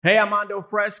Hey, I'm Mondo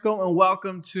Fresco, and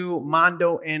welcome to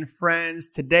Mondo and Friends.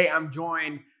 Today, I'm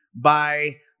joined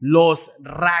by Los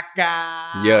Yo,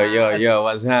 Racas.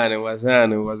 what's happening? What's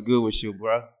happening? What's good with you,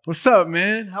 bro? What's up,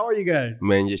 man? How are you guys?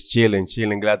 Man, just chilling.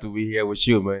 Glad to be here with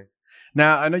you, man.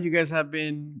 Now, I know you guys have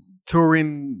been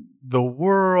touring the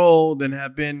world and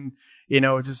have been,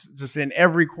 just in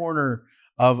every corner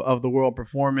of the world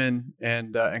performing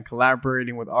and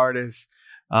collaborating with artists.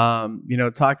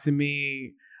 Talk to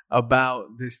me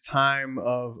about this time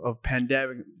of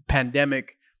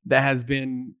pandemic that has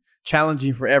been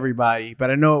challenging for everybody. But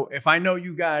I know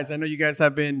you guys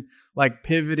have been like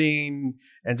pivoting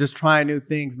and just trying new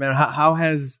things, man. How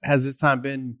has this time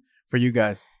been for you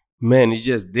guys? Man, it's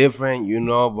just different,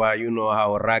 but you know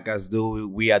how Racas do.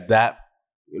 We adapt.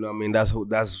 You know what I mean? That's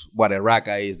what a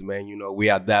Raka is, man. We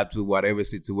adapt to whatever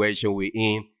situation we're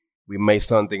in. We make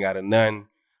something out of none.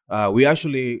 We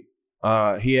actually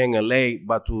here in LA,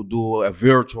 but to do a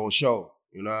virtual show.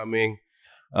 You know what I mean?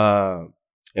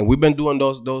 And we've been doing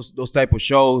those type of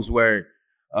shows where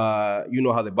you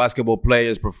know how the basketball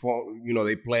players perform.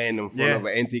 They playing in front of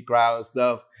an empty crowd and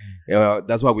stuff.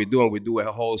 That's what we're doing. We do a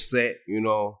whole set.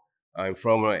 In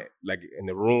front of in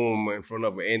the room in front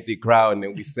of an empty crowd, and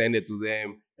then we send it to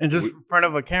them. And just in front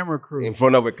of a camera crew. In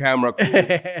front of a camera crew.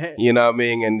 You know what I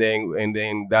mean? And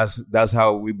then that's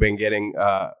how we've been getting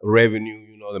revenue,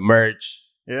 the merch.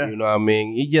 Yeah. You know what I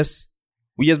mean? We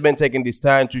just been taking this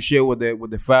time to share with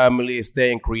the family,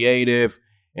 staying creative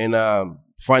and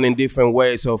finding different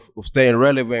ways of staying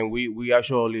relevant. We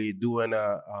actually doing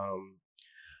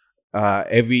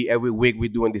every week we're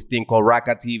doing this thing called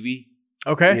Raka TV.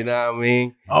 Okay. You know what I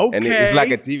mean? Okay. And it's like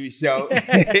a TV show.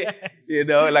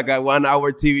 Like a 1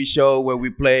 hour TV show where we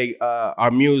play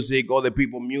our music, all the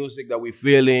people music that we're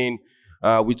feeling.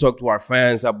 We talk to our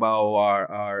fans about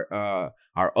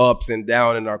our ups and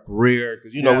downs in our career.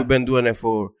 Because, we've been doing it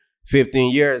for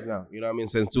 15 years now. You know what I mean?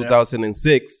 Since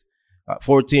 2006.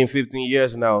 14, 15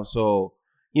 years now. So,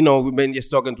 we've been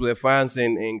just talking to the fans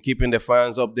and keeping the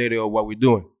fans updated on what we're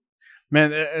doing.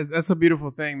 Man, that's a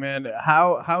beautiful thing, man.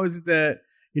 How is it that,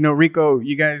 Rico,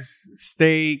 you guys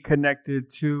stay connected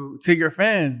to your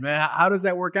fans, man? How does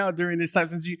that work out during this time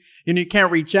since you can't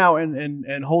reach out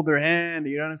and hold their hand?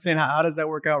 You know what I'm saying? How does that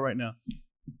work out right now?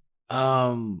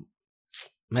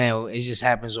 Man, it just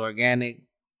happens organic.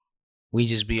 We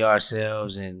just be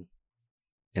ourselves and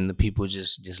the people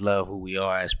just love who we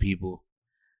are as people.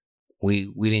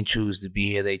 We didn't choose to be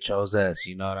here, they chose us,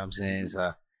 you know what I'm saying?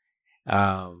 So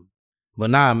but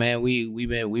nah, man, we've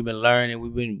been learning.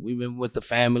 We've been with the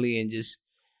family and just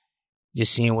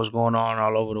seeing what's going on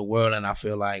all over the world. And I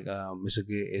feel like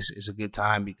it's a good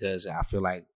time because I feel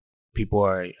like people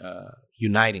are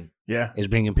uniting. Yeah, it's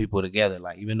bringing people together.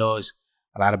 Like even though it's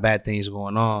a lot of bad things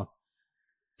going on,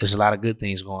 there's a lot of good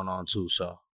things going on too.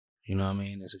 So you know what I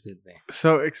mean? It's a good thing.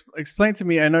 So explain to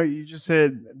me. I know you just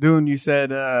said, Dune. You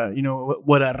said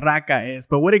what a raka is,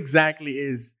 but what exactly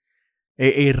is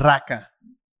a raka?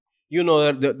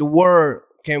 The word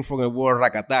came from the word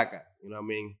rakataka, you know what I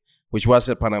mean? Which was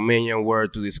a Panamanian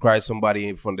word to describe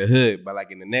somebody from the hood, but like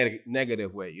in a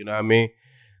negative way, you know what I mean?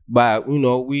 But,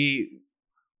 we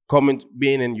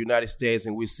being in the United States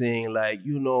and we're seeing like,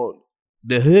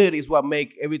 the hood is what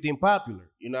make everything popular.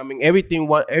 You know what I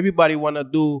mean? Everybody want to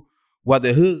do what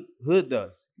the hood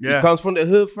does. Yeah. It comes from the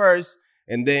hood first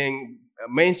and then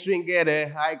mainstream get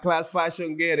it, high class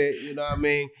fashion get it, you know what I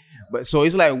mean? But so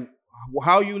it's like,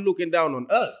 how you looking down on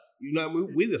us? You know what I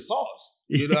mean? We the sauce.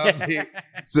 You know what I mean?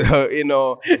 So,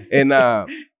 and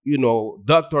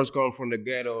doctors come from the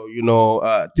ghetto,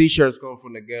 teachers come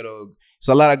from the ghetto. It's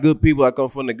a lot of good people that come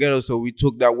from the ghetto. So we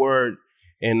took that word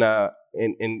and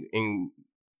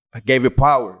gave it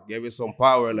power, gave it some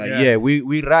power. Like,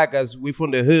 we Racas, we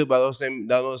from the hood, but that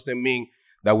doesn't mean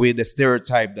that we're the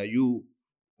stereotype that you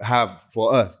have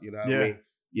for us. You know what I mean?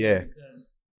 Yeah. Because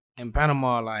in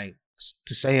Panama, like,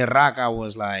 to say a raka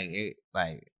was like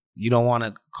you don't want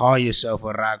to call yourself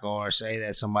a raka or say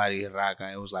that somebody a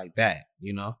raka. It was like that,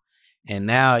 And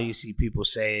now you see people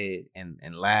say it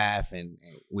and laugh and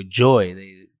with joy.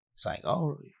 It's like,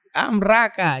 oh, I'm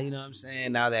raka. You know what I'm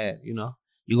saying? Now that you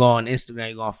go on Instagram,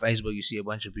 you go on Facebook, you see a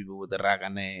bunch of people with the raka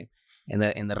name and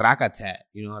the raka tat.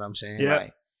 You know what I'm saying? Yeah.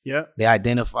 Like, yeah. They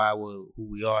identify with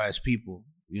who we are as people.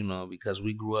 Because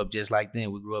we grew up just like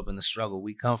them. We grew up in the struggle.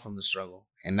 We come from the struggle.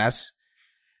 And that's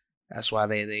why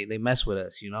they mess with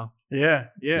us, Yeah.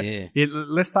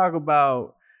 Let's talk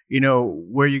about,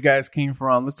 where you guys came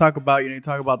from. Let's talk about, you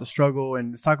talk about the struggle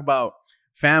and let's talk about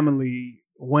family.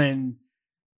 When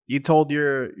you told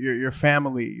your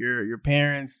family, your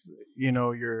parents,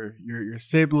 your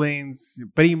siblings, your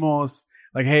primos,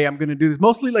 like, hey, I'm going to do this.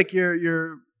 Mostly like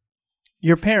your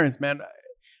your parents, man.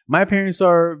 My parents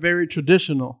are very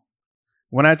traditional.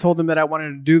 When I told them that I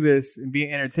wanted to do this and be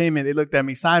in entertainment, they looked at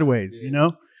me sideways. Yeah. You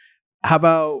know,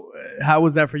 how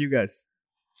was that for you guys?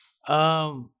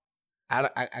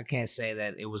 I can't say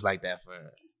that it was like that for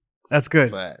That's good.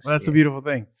 for us. Well, that's a yeah. beautiful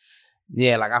thing.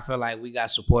 Yeah, like I feel like we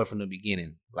got support from the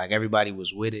beginning. Like everybody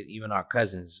was with it, even our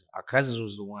cousins. Our cousins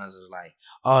was the ones that was like,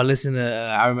 "Oh, listen to."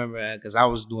 I remember because I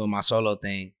was doing my solo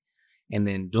thing, and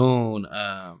then Dune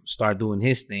started doing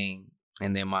his thing,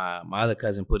 and then my other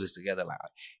cousin put us together. Like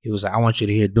he was like, "I want you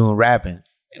to hear Dune rapping,"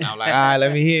 and I'm like, "All right,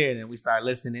 let me hear it." And we started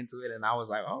listening to it, and I was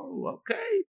like, "Oh,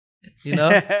 okay," you know.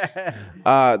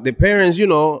 The parents, you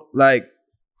know, like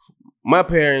my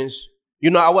parents, you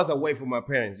know, I was away from my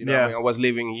parents. You know what I mean? I was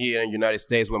living here in the United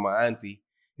States with my auntie.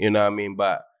 You know what I mean?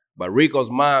 But Rico's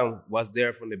mom was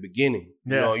there from the beginning.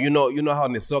 Yeah. You know how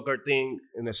in the soccer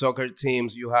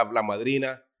teams you have la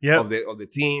madrina Yep. of the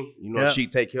team. You know, Yep. she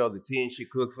take care of the team. She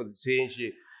cook for the team.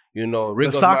 She, you know, The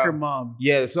Rico's soccer mom.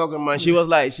 Yeah, the soccer mom. She was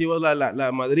like la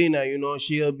madrina. You know,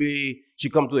 she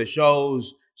come to the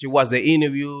shows. She watch the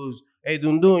interviews. Hey,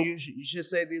 Dundun, you should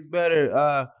say this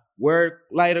better. Wear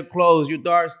lighter clothes. You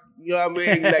dark. You know what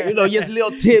I mean? Like, you know, just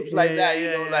little tips like that. You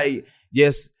know, like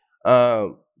just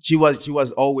she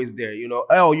was always there. You know,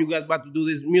 oh, you guys about to do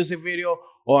this music video,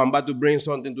 or I'm about to bring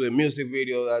something to the music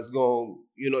video that's going.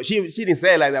 You know, she didn't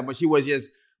say it like that, but she was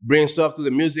just bring stuff to the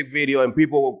music video, and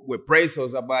people would praise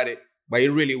us about it. But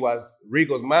it really was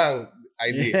Rico's mom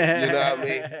idea. You know what I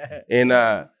mean? And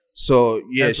so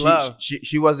yeah, That's love.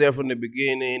 she was there from the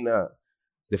beginning.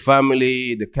 The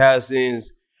family, the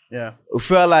cousins. Yeah. It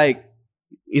felt like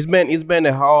it's been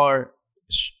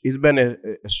a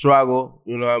struggle.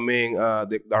 You know what I mean?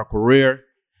 Our career,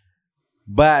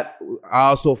 but I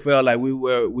also felt like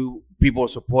people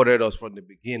supported us from the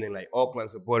beginning. Like Oakland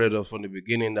supported us from the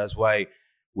beginning. That's why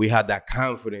we had that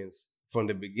confidence from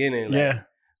the beginning. Like, Yeah.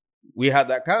 we had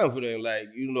that confidence, like,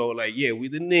 you know, like, yeah, we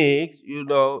the Knicks, you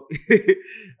know.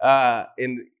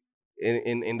 And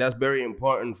that's very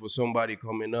important for somebody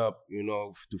coming up, you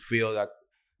know, to feel that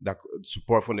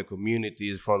support from the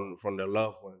communities, from their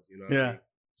loved ones, you know what I mean?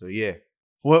 So yeah.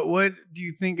 What do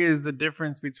you think is the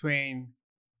difference between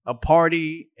a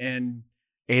party and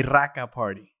a raka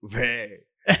party? Man,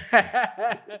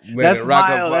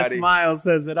 That smile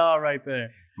says it all right there.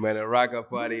 Man, a raka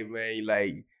party, man,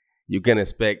 like, you can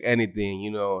expect anything, you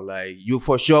know, like, you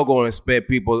for sure gonna expect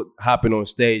people hopping on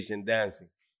stage and dancing.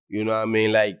 You know what I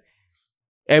mean? Like,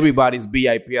 everybody's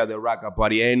VIP at the raka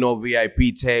party. Ain't no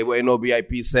VIP table, ain't no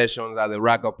VIP sessions at the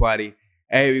raka party.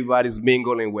 Everybody's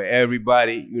mingling with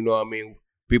everybody, you know what I mean?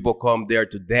 People come there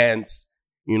to dance.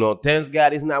 You know, Thanks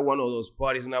God it's not one of those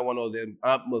parties, not one of the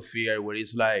atmosphere where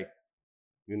it's like,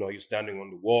 you know, you're standing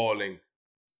on the wall and,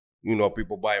 you know,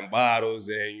 people buying bottles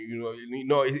and, you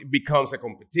know, it becomes a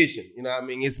competition. You know what I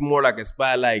mean? It's more like a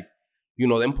spot like, you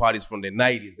know, them parties from the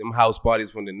 90s, them house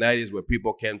parties from the 90s where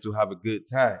people came to have a good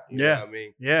time. You know what I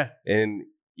mean? Yeah. And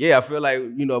yeah, I feel like,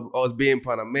 you know, us being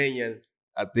Panamanian,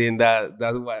 I think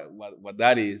that's what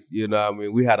that is. You know what I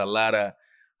mean? We had a lot of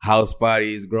house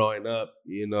parties growing up,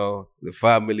 you know, the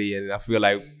family, and I feel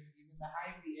like Even the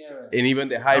hyphy era. And even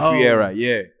the hyphy era,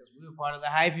 yeah. Because we were part of the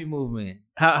hyphy movement.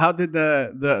 How did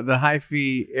the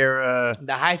hyphy era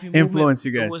The hyphy movement influence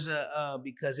you guys? It was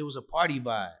because it was a party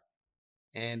vibe,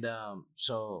 and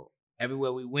so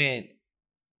everywhere we went,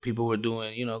 people were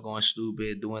doing, you know, going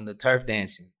stupid, doing the turf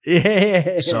dancing.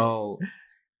 Yeah. So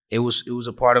it was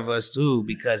a part of us too,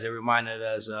 because it reminded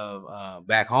us of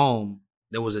back home.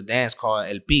 There was a dance called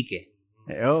El Pique.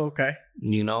 Oh, okay.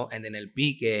 You know, and then El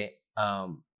Pique,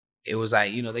 it was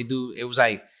like, you know, they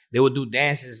would do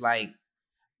dances like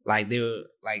they were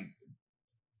like,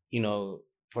 you know,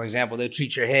 for example, they'll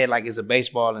treat your head like it's a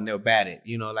baseball and they'll bat it.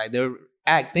 You know, like they'll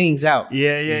act things out.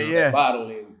 Yeah. You know, Yeah.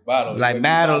 Battling. Like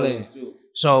battling.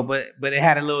 So, but it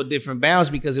had a little different bounce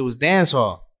because it was dance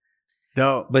hall.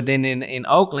 Dope. But then in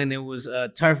Oakland, it was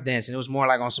turf dancing. It was more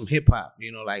like on some hip hop,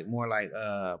 you know, like more like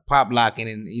pop locking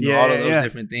and, you know, all of those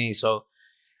different things. So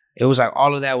it was like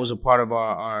all of that was a part of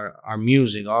our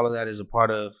music. All of that is a part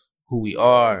of who we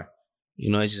are.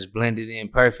 You know, it's just blended in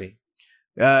perfect.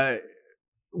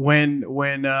 When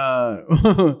when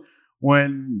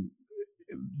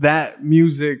that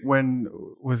music, when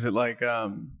was it like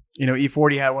you know,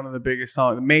 E40 had one of the biggest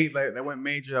songs that went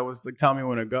major, that was like Tell Me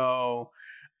When to Go.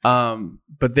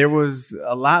 But there was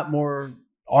a lot more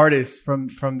artists from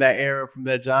that era, from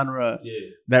that genre,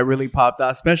 that really popped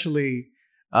out, especially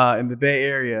in the Bay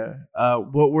Area.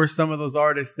 What were some of those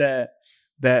artists that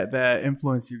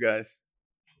influenced you guys?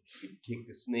 Kick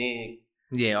the Snake.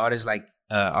 Yeah, artists like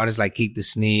Keek the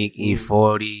Sneak,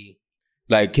 E40.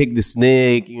 like Kick the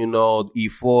Snake, you know,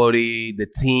 E40, the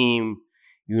team,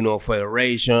 you know,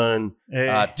 Federation,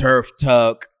 Turf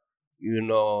Tuck, you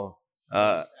know,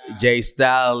 Jay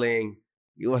Styling.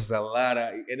 It was a lot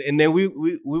of, and then we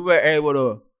were able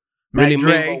to really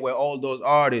mingle with all those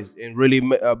artists and really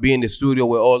be in the studio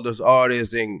with all those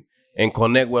artists and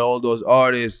connect with all those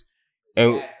artists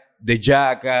and the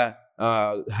Jacka,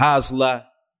 Hasla,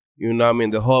 you know what I mean,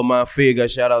 the whole man figure,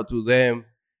 shout out to them.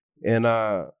 And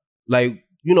like,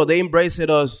 you know, they embraced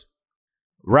us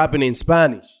rapping in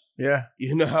Spanish. Yeah.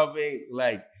 You know what I mean?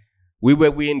 Like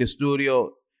we in the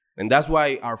studio, and that's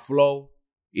why our flow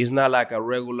is not like a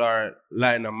regular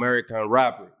Latin American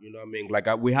rapper. You know what I mean? Like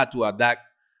we had to adapt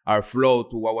our flow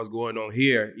to what was going on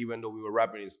here, even though we were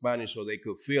rapping in Spanish, so they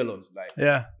could feel us. Like,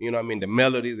 yeah, you know what I mean? The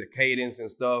melody, the cadence and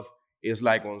stuff is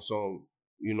like on some,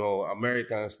 you know,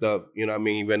 American stuff. You know what I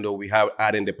mean? Even though we have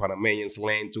adding the Panamanian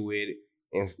slang to it,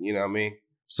 and you know what I mean?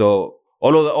 So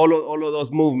all of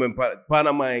those movements,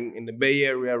 Panama in the Bay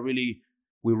Area, we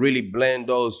really blend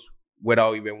those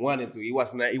without even wanting to. It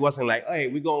wasn't like, hey,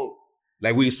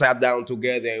 we sat down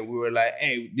together and we were like,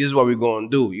 hey, this is what we're gonna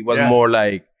do. It was more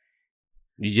like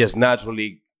you just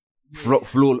naturally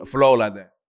flow like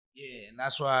that. Yeah, and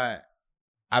that's why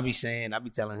I be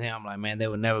telling him, I'm like, man, there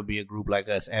will never be a group like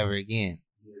us ever again.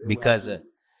 Because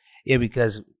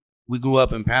we grew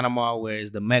up in Panama, where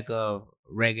it's the mecca of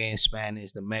reggae in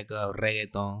Spanish, the mecca of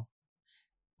reggaeton.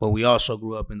 But we also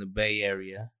grew up in the Bay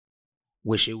Area,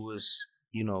 which it was,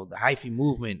 you know, the hyphy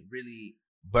movement really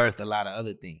birthed a lot of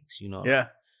other things, you know. Yeah.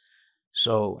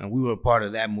 So, and we were a part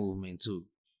of that movement too.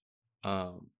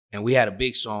 And we had a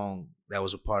big song that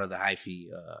was a part of the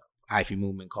hyphy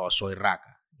movement called Soy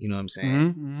Raka. You know what I'm saying?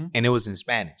 Mm-hmm. And it was in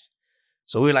Spanish.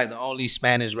 So we were like the only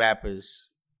Spanish rappers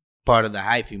part of the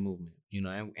hyphy movement, you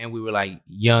know, and we were like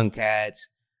young cats.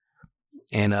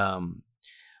 And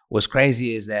what's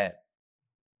crazy is that,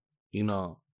 you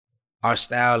know, our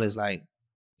style is like,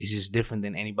 it's just different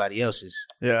than anybody else's.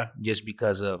 Yeah. Just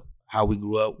because of how we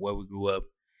grew up, where we grew up.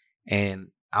 And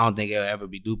I don't think it'll ever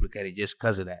be duplicated just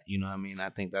because of that. You know what I mean? I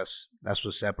think that's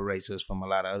what separates us from a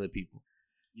lot of other people.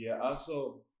 Yeah,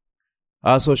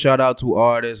 also shout out to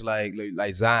artists like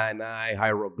Zion I,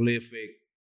 Hieroglyphic,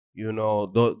 you know,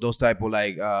 those type of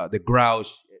like the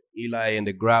Grouch, Eli and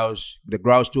the Grouch. The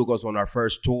Grouch took us on our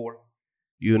first tour,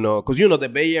 you know, because, you know, the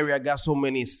Bay Area got so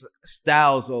many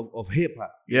styles of hip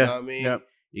hop. Yeah. You know what I mean? Yep.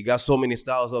 You got so many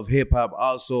styles of hip hop.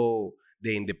 Also,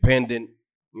 the independent,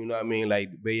 you know what I mean?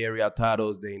 Like the Bay Area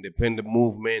titles, the independent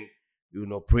movement, you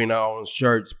know, print our own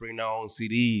shirts, print our own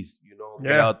CDs, you know,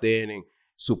 get out there and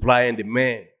supply and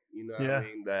demand. You know what I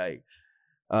mean? Like,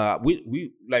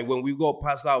 we like when we go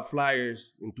pass out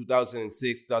flyers in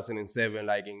 2006, 2007,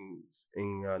 like in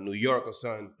New York or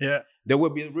something. Yeah, there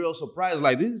would be a real surprise.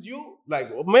 Like, this is you? Like,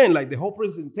 oh man, like the whole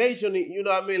presentation. You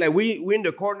know what I mean? Like we in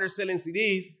the corner selling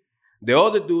CDs. The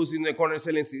other dudes in the corner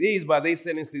selling CDs, but they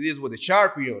selling CDs with a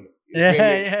Sharpie on it.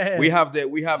 Yeah. We have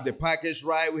the package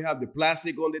right. We have the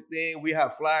plastic on the thing. We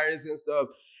have flyers and stuff,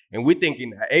 and we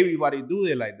thinking everybody do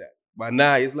it like that. But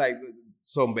now it's like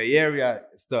some Bay Area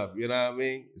stuff, you know what I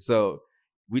mean? So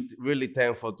we really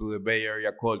thankful to the Bay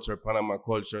Area culture, Panama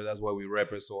culture. That's why we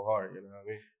rep it so hard, you know what I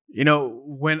mean? You know,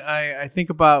 when I think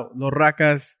about Los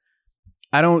Rakas,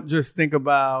 I don't just think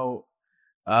about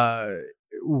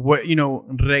what, you know,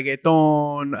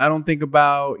 reggaeton. I don't think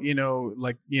about, you know,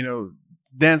 like, you know,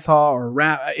 dance hall or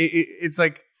rap. It's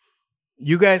like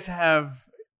you guys have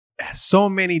so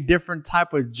many different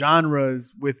type of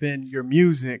genres within your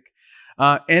music.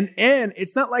 And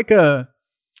it's not like a,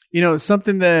 you know,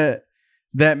 something that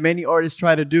many artists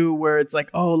try to do where it's like,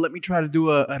 oh, let me try to do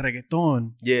a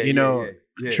reggaeton,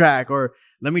 track, or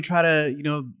let me try to, you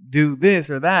know, do this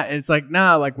or that. And it's like,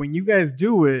 nah, like when you guys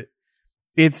do it,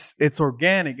 it's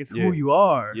organic. It's who you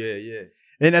are. Yeah.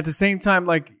 And at the same time,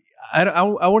 like I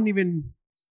wouldn't even,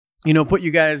 you know, put you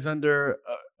guys under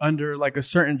like a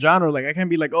certain genre. Like I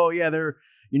can't be like, oh yeah, they're,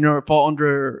 you know, fall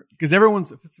under, because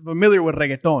everyone's familiar with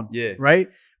reggaeton, right?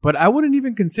 But I wouldn't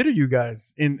even consider you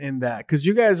guys in that, because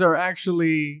you guys are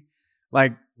actually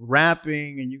like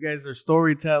rapping and you guys are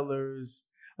storytellers.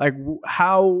 Like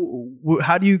how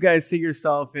do you guys see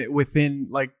yourself within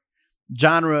like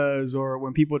genres, or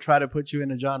when people try to put you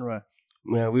in a genre?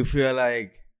 Man, we feel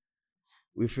like,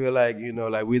 you know,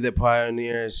 like we're the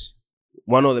pioneers,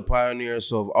 one of the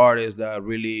pioneers of artists that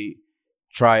really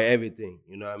try everything,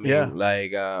 you know what I mean? Yeah.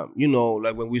 Like, you know,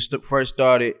 like when we first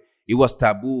started, it was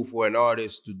taboo for an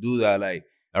artist to do that, like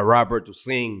a rapper to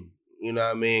sing, you know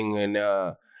what I mean?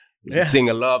 And sing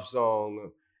a love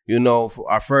song. You know, for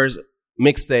our first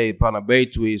mixtape,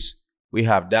 Panabay Twist, we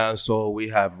have dancehall, we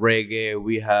have reggae,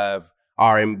 we have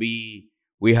R&B,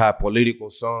 We had political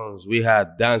songs. We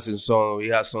had dancing songs. We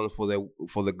had songs for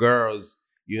the girls.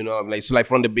 You know, like so like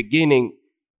from the beginning,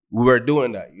 we were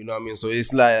doing that. You know what I mean? So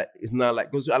it's not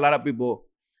like because a lot of people,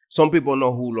 some people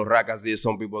know who Los Racas is.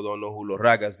 Some people don't know who Los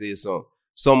Racas is. So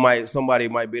somebody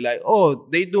might be like, oh,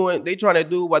 they trying to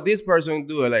do what this person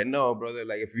do. Like, no, brother.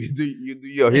 Like if you do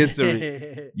your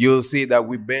history, you'll see that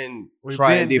we've been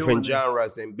trying different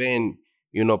genres and been,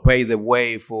 you know, pave the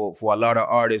way for a lot of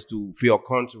artists to feel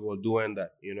comfortable doing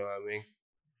that. You know what I mean?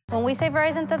 When we say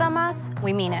Verizon te da más,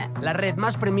 we mean it. La red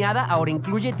más premiada ahora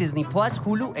incluye Disney Plus,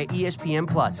 Hulu e ESPN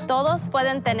Plus. Todos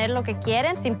pueden tener lo que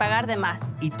quieren sin pagar de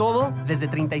más. Y todo desde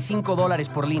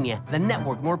 $35 por línea. The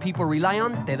network more people rely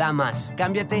on te da más.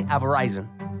 Cámbiate a Verizon.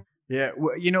 Yeah,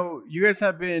 well, you know, you guys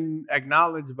have been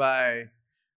acknowledged by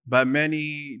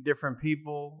many different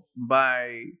people,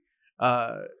 by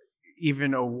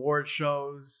even award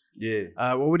shows.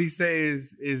 Yeah. What would he say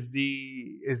is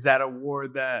that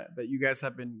award that you guys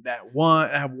have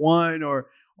won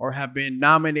or have been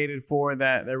nominated for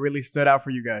that really stood out for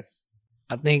you guys?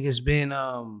 I think it's been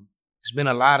a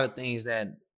lot of things that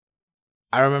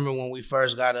I remember when we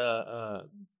first got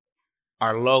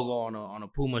our logo on a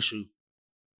Puma shoe.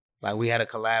 Like we had a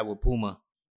collab with Puma.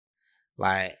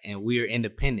 Like, and we're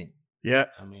independent. Yeah.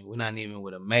 I mean, we're not even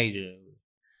with a major.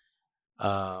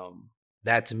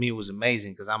 That to me was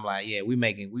amazing because I'm like, yeah, we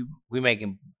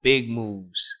making big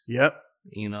moves. Yep.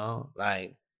 You know,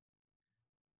 like,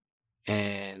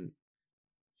 and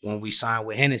when we signed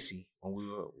with Hennessy, when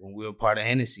we were part of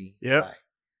Hennessy, yep. Like,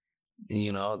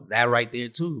 you know, that right there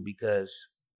too, because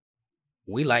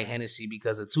we like Hennessy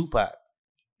because of Tupac.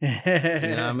 You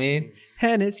know what I mean?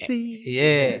 Hennessy.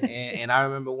 Yeah, and I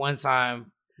remember one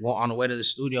time on the way to the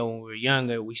studio when we were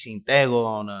younger, we seen Tego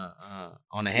on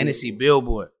a Hennessy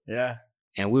billboard. Yeah.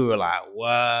 And we were like,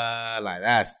 what? Like,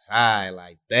 that's tight.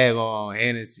 Like, Tego on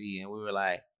Hennessy. And we were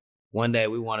like, one day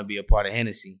we want to be a part of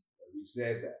Hennessy. We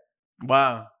said that.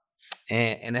 Wow.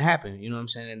 And it happened, you know what I'm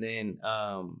saying?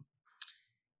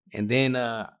 And then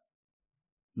the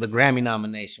Grammy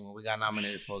nomination, when we got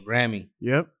nominated for a Grammy.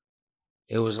 Yep.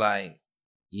 It was like,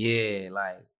 yeah,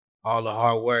 like all the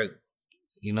hard work,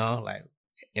 you know, like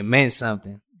it meant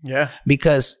something. Yeah.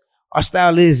 Because our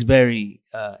style is very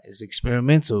is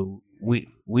experimental. We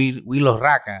Los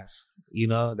Racas, you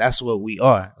know, that's what we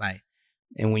are. Like,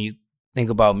 and when you think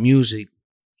about music,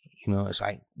 you know, it's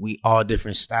like we all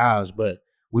different styles, but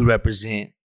we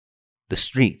represent the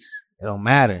streets. It don't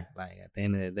matter, like at the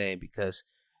end of the day, because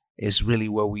it's really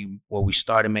where we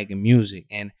started making music,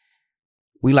 and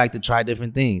we like to try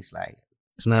different things. Like,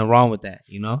 there's nothing wrong with that,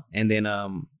 you know. And then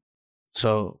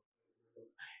so,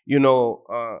 you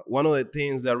know, one of the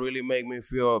things that really make me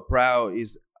feel proud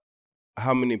is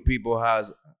how many people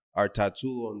has our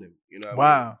tattoo on them. You know,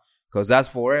 wow, because that's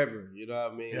forever. You know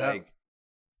what I mean? Yeah. Like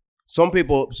some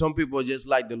people just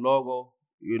like the logo,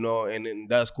 you know, and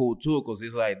that's cool too, because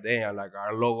it's like, damn, like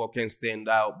our logo can stand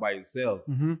out by itself.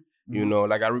 Mm-hmm. You know,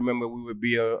 like I remember we would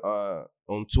be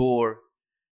on tour,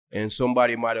 and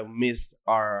somebody might have missed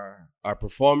our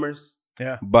performance.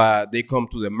 Yeah. But they come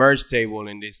to the merch table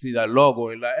and they see that logo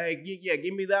and like, hey, yeah,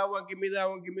 give me that one, give me that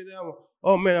one, give me that one.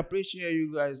 Oh man, I appreciate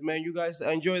you guys, man. You guys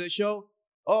enjoy the show?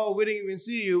 Oh, we didn't even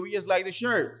see you. We just like the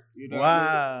shirt. You know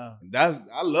wow. what I mean?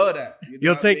 I love that. You know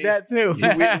You'll what I take mean? that too. we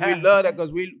love that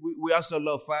because we also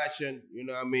love fashion. You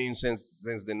know what I mean? Since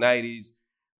the 90s,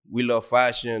 we love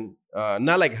fashion.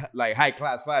 Not like high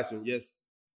class fashion, just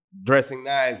dressing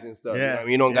nice and stuff. Yeah. You know what I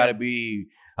mean? You don't gotta be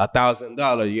 $1,000. You know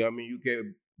what I mean? You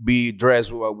can be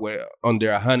dressed with under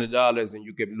 $100 and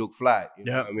you can look fly. You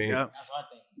know what I mean? Yep. that's our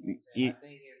thing. You know what I'm saying? I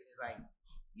think it's like,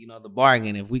 you know, the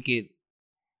bargain. If we could,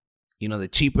 you know, the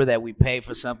cheaper that we pay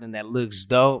for something that looks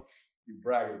dope,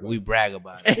 we brag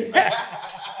about it. Like,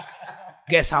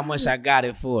 guess how much I got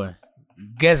it for?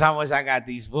 Guess how much I got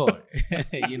these for?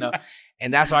 You know,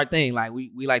 and that's our thing. Like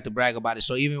we like to brag about it.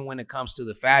 So even when it comes to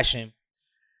the fashion,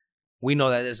 we know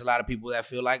that there's a lot of people that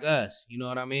feel like us. You know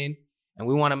what I mean? And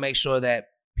we want to make sure that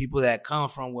people that come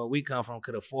from where we come from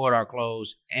could afford our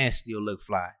clothes and still look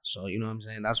fly. So, you know what I'm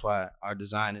saying? That's why our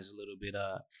design is a little bit,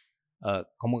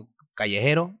 como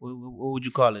callejero? What would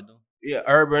you call it, though? Yeah,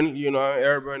 urban, you know,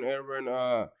 urban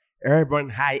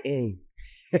high end.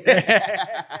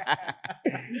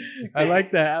 I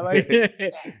like that. I like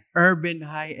it. Urban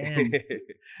high end.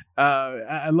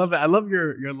 I love that. I love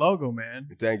your logo, man.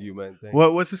 Thank you, man. Thank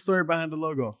you. What's the story behind the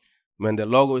logo? Man, the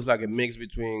logo is like a mix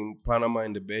between Panama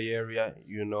and the Bay Area,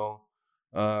 you know.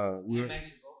 We're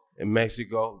in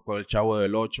Mexico, called Chavo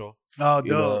del Ocho. Oh,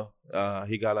 you know,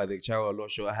 he got like the Chavo del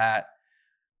Ocho hat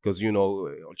because, you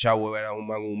know, Chavo era un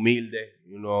man humilde,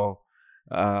 you know.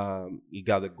 He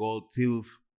got the gold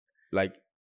tooth. Like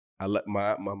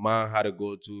my mom had to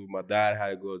go to, my dad had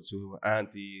to go to,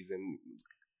 aunties and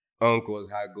uncles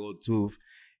had to go to,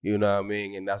 you know what I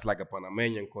mean? And that's like a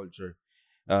Panamanian culture.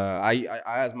 I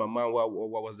asked my mom what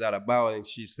was that about, and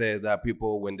she said that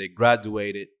people, when they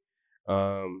graduated,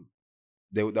 that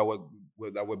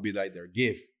would be like their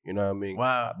gift, you know what I mean?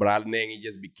 Wow. But then it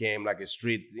just became like a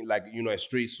street, like, you know, a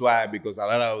street swag, because a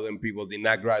lot of them people did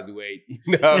not graduate,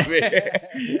 you know what I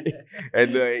mean?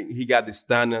 And he got the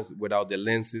standards without the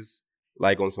lenses,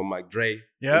 like on some Mike Dre,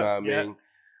 you know what I mean?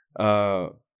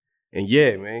 And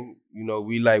yeah, man, you know,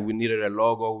 we needed a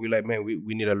logo. We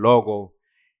need a logo.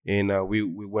 And we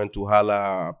went to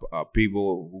holla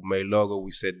people who made logo.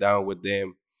 We sat down with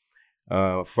them.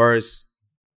 First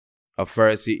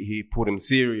he put him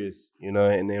serious, you know,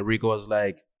 and then Rico was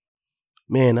like,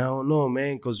 man, I don't know,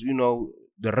 man, because, you know,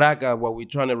 the Raka, what we're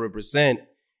trying to represent,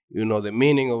 you know, the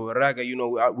meaning of Raka, you know,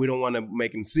 we don't want to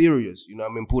make him serious, you know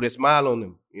what I mean, put a smile on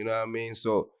him, you know what I mean?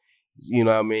 So, you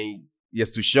know what I mean,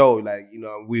 just to show, like, you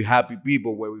know, we happy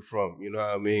people where we from, you know what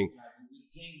I mean?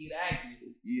 We can't get active.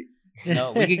 You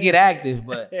know, we could get active,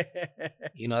 but,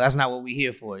 you know, that's not what we're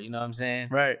here for, you know what I'm saying?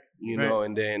 Right. You know,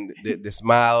 and then the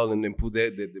smile, and then put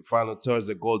the final touch,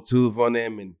 the gold tooth on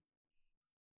him, and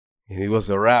it was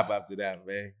a wrap after that,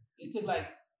 man. It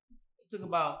took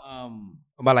about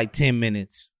like 10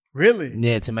 minutes. Really?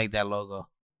 Yeah, to make that logo.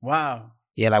 Wow.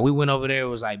 Yeah, like we went over there, it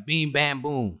was like beam, bam,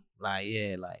 boom. Like,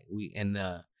 yeah, like we, and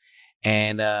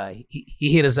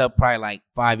he hit us up probably like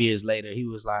 5 years later. He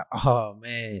was like, oh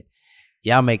man,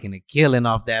 y'all making a killing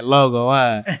off that logo,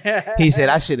 huh? He said,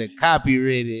 I should have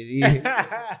copyrighted it.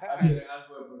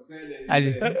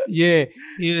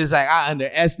 He was like, I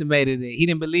underestimated it. He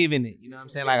didn't believe in it. You know what I'm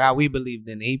saying? Like how we believed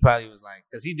in it. He probably was like,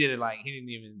 because he did it like he didn't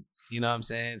even, you know what I'm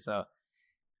saying? So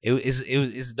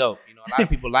it's dope. You know, a lot of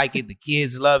people like it. The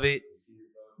kids love it.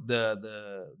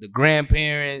 The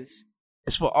grandparents.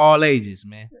 It's for all ages,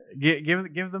 man.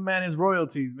 Give the man his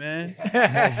royalties, man.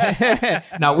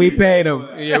 No, we paid him.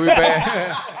 Yeah, we paid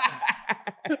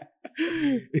him.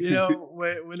 You know,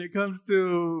 when it comes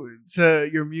to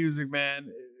your music,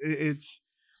 man, it's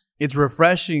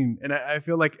refreshing, and I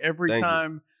feel like every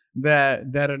time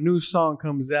that a new song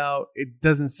comes out, it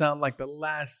doesn't sound like the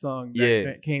last song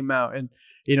that came out. And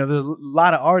you know, there's a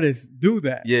lot of artists do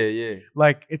that. Yeah.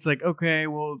 Like it's like, okay,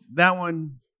 well, that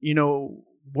one, you know,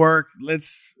 worked.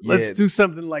 Let's do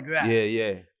something like that.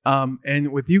 Yeah.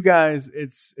 And with you guys,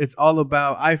 it's all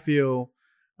about, I feel,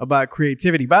 about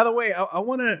creativity. By the way, I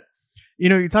want to, you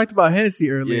know, you talked about Hennessy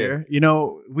earlier. Yeah. You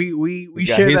know, we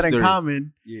share history. that in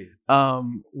common. Yeah.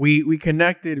 We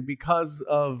connected because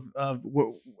of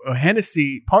a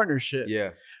Hennessy partnership.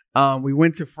 Yeah. We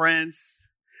went to France.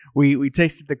 We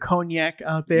tasted the cognac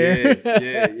out there.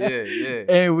 Yeah.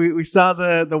 And we saw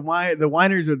the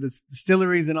wineries or the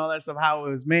distilleries and all that stuff, how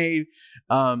it was made,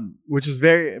 which was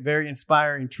very, very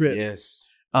inspiring trip. Yes.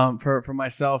 For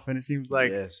myself, and it seems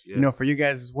like yes. you know, for you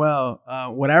guys as well.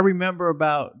 What I remember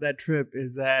about that trip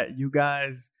is that you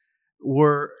guys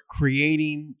were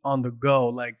creating on the go.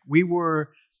 Like we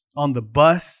were on the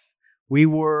bus, we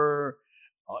were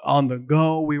on the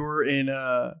go, we were in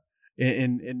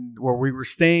where we were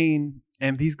staying,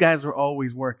 and these guys were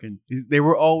always working. They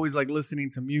were always like listening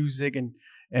to music and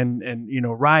you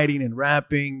know, writing and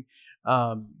rapping.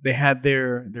 They had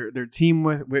their team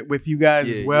with you guys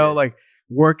as well, like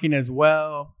working as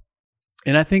well.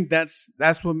 And I think that's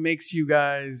what makes you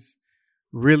guys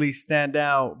really stand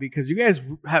out, because you guys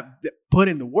have put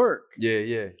in the work.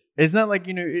 Yeah. It's not like,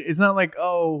 you know, it's not like,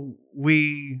 oh,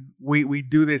 we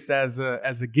do this as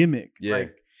a gimmick. Yeah.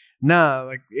 Like, nah,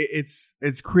 like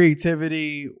it's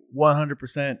creativity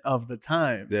 100% of the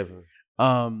time. Definitely.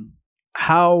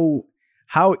 How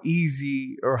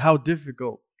easy or how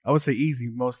difficult, I would say easy,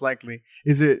 most likely,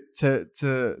 is it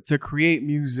to create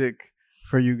music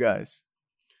for you guys?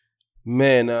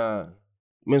 Man,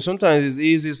 sometimes it's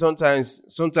easy, sometimes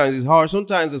it's hard.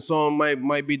 Sometimes a song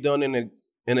might be done in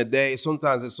a day.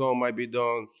 Sometimes a song might be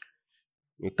done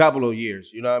in a couple of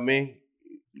years. You know what I mean?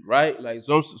 Right? Like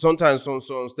sometimes some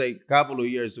songs take a couple of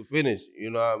years to finish.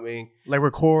 You know what I mean? Like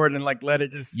record and like let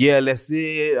it just. Yeah, let's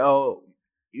see it. Oh,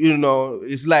 you know,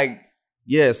 it's like,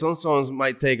 yeah, some songs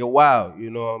might take a while. You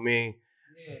know what I mean?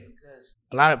 Yeah, because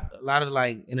a lot of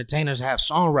like entertainers have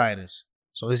songwriters.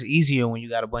 So it's easier when you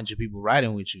got a bunch of people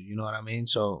writing with you, you know what I mean?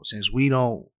 So since we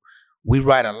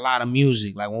write a lot of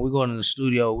music. Like when we go into the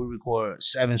studio, we record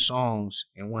 7 songs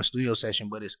in one studio session,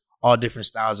 but it's all different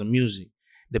styles of music,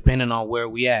 depending on where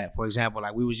we at. For example,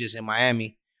 like we was just in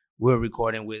Miami, we were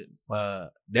recording with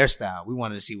their style. We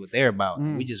wanted to see what they're about.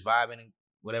 And we just vibing and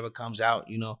whatever comes out,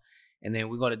 you know. And then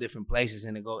we go to different places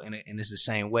and it's the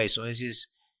same way. So it's just,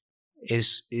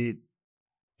 it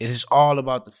is all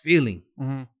about the feeling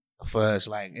Mm-hmm. for us.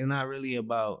 Like, it's not really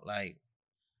about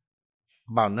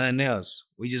nothing else.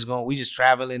 We just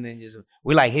traveling and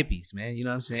we like hippies, man. You know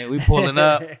what I'm saying? We pulling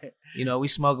up, you know, we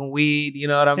smoking weed, you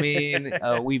know what I mean?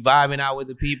 We vibing out with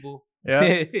the people.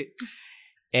 Yeah.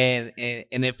 and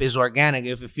if it's organic,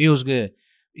 if it feels good.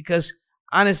 Because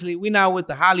honestly, we not with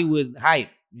the Hollywood hype.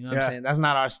 You know what I'm saying? That's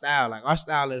not our style. Like, our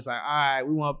style is like, all right,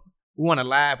 we want to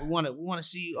laugh. We want to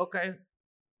see, okay,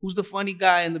 who's the funny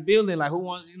guy in the building? Like, who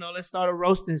wants, you know, let's start a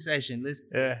roasting session.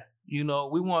 You know,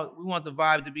 we want the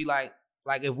vibe to be like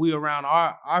if we around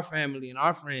our family and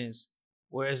our friends,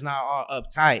 where it's not all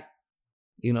uptight,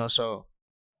 you know. So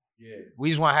we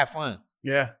just want to have fun.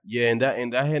 Yeah, and that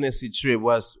Hennessy trip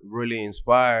was really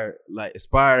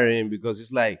inspiring because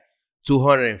it's like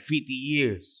 250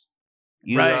 years.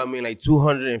 You know what I mean? Like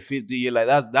 250 years. Like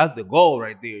that's the goal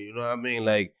right there. You know what I mean?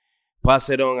 Like,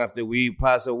 pass it on after we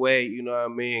pass away. You know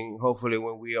what I mean? Hopefully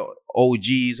when we are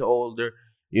OGs, older,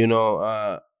 you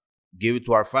know, give it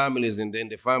to our families, and then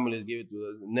the families give it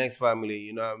to the next family.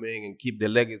 You know what I mean? And keep the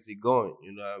legacy going.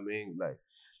 You know what I mean? Like,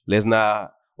 let's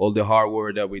not all the hard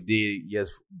work that we did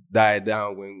just die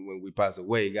down when we pass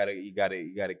away. You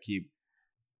gotta keep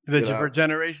for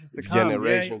generations to come.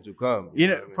 To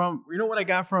come. You know what I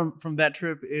got from that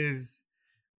trip is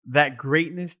that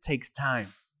greatness takes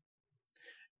time.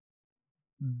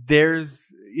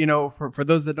 There's, you know, for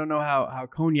those that don't know how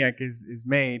cognac is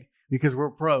made, because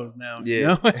we're pros now.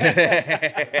 Yeah.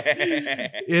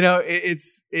 You know, you know,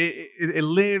 it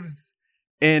lives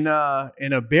in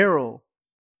a barrel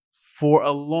for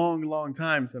a long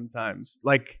time. Sometimes,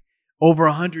 like over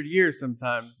 100 years.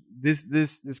 Sometimes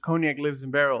this cognac lives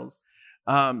in barrels.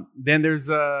 Then there's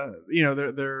you know,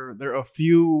 there are a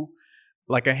few,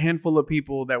 like a handful of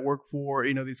people that work for,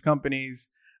 you know, these companies.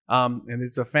 And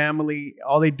it's a family.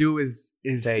 All they do is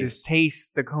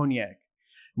taste the cognac.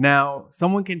 Now,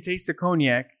 someone can taste the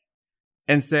cognac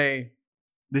and say,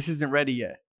 this isn't ready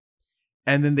yet.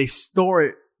 And then they store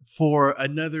it for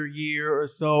another year or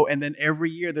so. And then every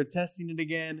year they're testing it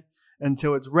again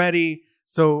until it's ready.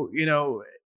 So, you know,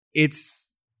 it's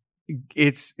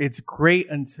great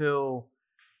until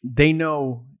they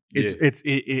know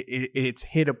it's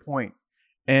hit a point.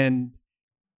 And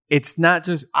it's not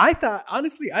just, I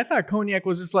thought cognac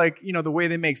was just like, you know, the way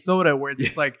they make soda, where it's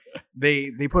just like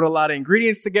they put a lot of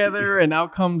ingredients together and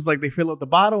out comes like they fill up the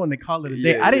bottle and they call it a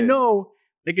day. I didn't know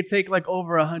it could take like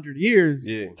over 100 years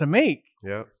to make.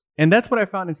 Yeah. And that's what I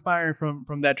found inspiring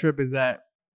from that trip, is that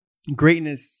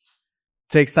greatness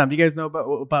takes time. Do you guys know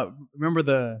about remember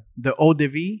the eau de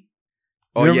vie?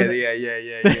 Oh, remember yeah.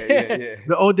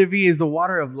 The eau de vie is the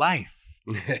water of life.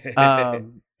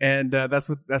 And that's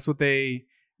what they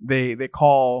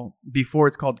call, before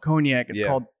it's called cognac,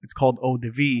 it's called eau de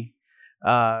vie,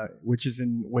 which is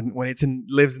when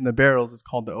lives in the barrels, it's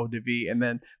called the eau de vie. And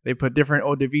then they put different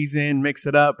eau de vies in, mix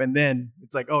it up, and then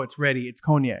it's like, oh, it's ready, it's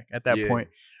cognac at that point.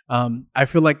 I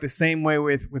feel like the same way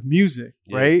with music,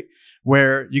 right?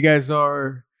 Where you guys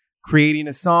are creating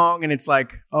a song and it's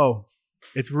like, oh,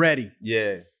 it's ready.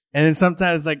 Yeah. And then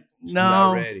sometimes it's like, it's no,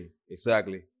 not ready.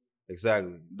 Exactly.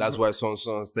 That's why some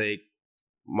songs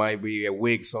might be a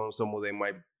week, some of them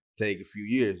might take a few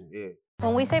years. Yeah.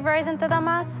 When we say Verizon te da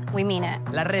más, we mean it.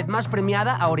 La red más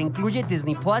premiada ahora incluye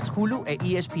Disney Plus, Hulu e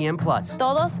ESPN Plus.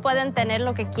 Todos pueden tener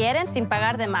lo que quieren sin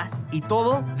pagar de más. Y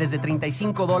todo desde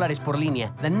 $35 por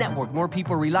línea. The network more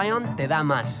people rely on te da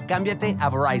más. Cámbiate a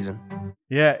Verizon.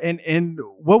 Yeah, and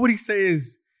what would you say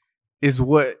is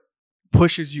what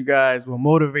pushes you guys, what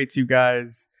motivates you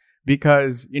guys?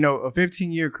 Because, you know, a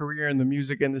 15-year career in the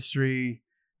music industry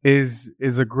is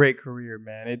a great career,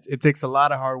 man. It takes a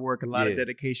lot of hard work, a lot of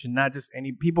dedication. Not just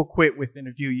any people quit within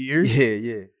a few years.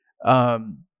 Yeah.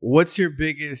 What's your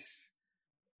biggest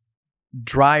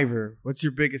driver? What's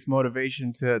your biggest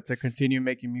motivation to continue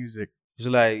making music? It's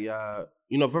like,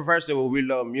 you know, first of all, we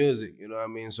love music. You know what I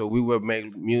mean? So we would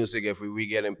make music if we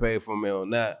getting paid for it or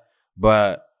not.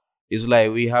 But it's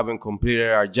like we haven't completed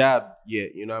our job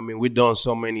yet. You know what I mean? We've done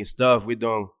so many stuff. We've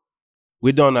done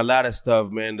a lot of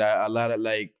stuff, man. That a lot of,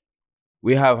 like,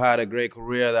 we have had a great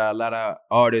career that a lot of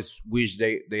artists wish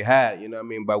they had, you know what I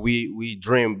mean? But we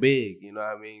dream big, you know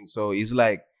what I mean? So it's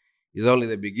like, it's only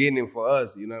the beginning for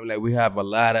us, you know what I mean? Like, we have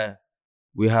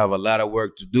a lot of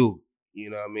work to do, you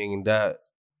know what I mean? And that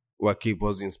what keeps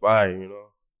us inspired, you know?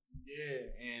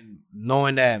 Yeah, and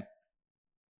knowing that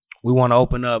we want to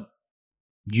open up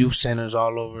youth centers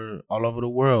all over the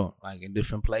world, like in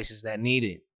different places that need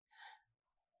it,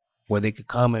 where they could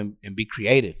come and be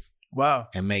creative. Wow.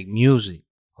 And make music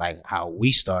like how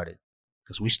we started.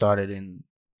 Because we started in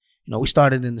we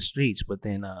started in the streets, but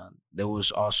then there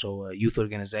was also youth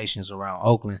organizations around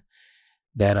Oakland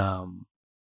that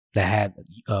had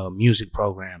music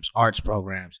programs, arts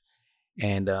programs,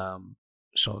 and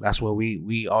so that's where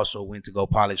we also went to go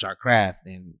polish our craft,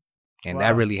 and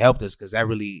that really helped us because that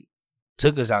really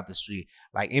took us out the street.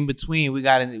 Like in between,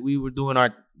 we were doing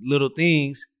our little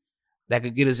things that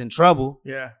could get us in trouble.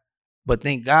 Yeah. But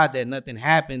thank God that nothing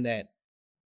happened. That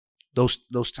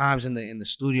those times in the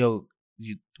studio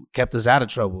kept us out of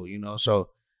trouble. So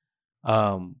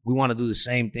we want to do the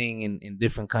same thing in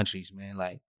different countries, man.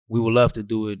 Like we would love to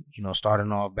do it.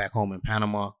 Starting off back home in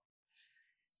Panama,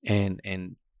 and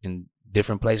in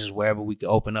different places wherever we could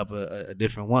open up a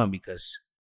different one because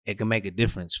it can make a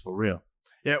difference for real.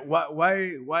 Yeah.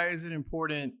 Why is it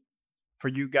important for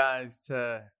you guys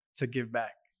to give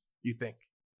back, you think?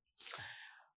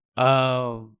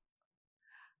 I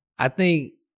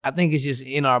think it's just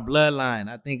in our bloodline.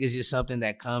 I think it's just something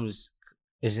that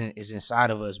is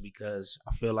inside of us because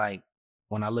I feel like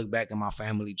when I look back at my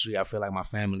family tree, I feel like my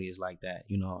family is like that.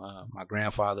 My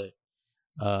grandfather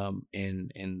in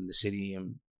the city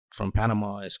from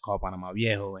Panama is called Panama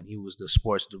Viejo, and he was the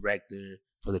sports director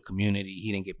for the community.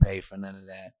 He didn't get paid for none of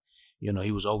that.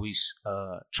 He was always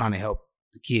trying to help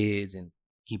the kids and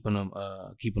keeping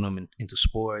them into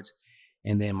sports.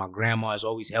 And then my grandma is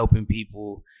always helping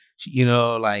people,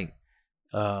 like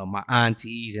my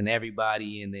aunties and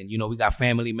everybody. And then, we got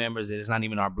family members that it's not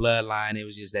even our bloodline. It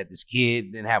was just that this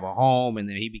kid didn't have a home and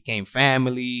then he became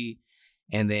family.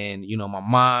 And then, my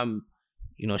mom,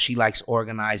 she likes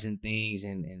organizing things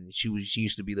and she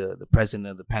used to be the president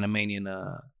of the Panamanian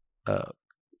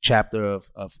chapter of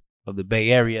the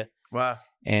Bay Area. Wow.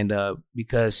 And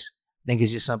because I think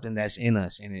it's just something that's in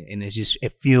us, and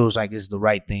it feels like it's the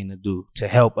right thing to do to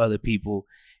help other people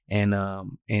and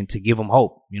to give them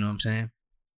hope. You know what I'm saying?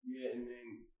 Yeah, and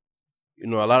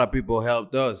then, a lot of people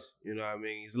helped us.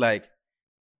 It's like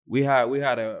we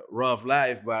had a rough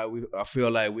life, but I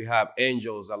feel like we have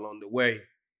angels along the way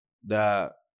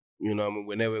that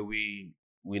whenever we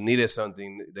needed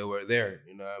something, they were there.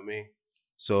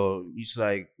 So it's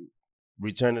like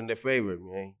returning the favor,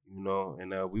 man.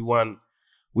 And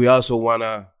we also want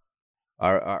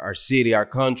our city, our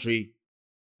country,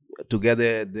 to get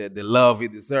the love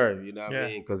it deserves, you know what I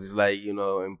mean? Because it's like,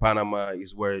 in Panama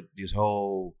is where this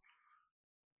whole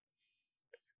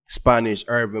Spanish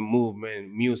urban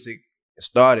movement music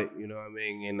started, you know what I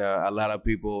mean? And a lot of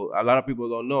people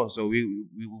don't know. So we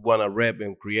want to rep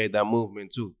and create that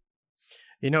movement too.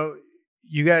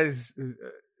 You guys,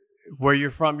 where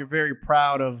you're from, you're very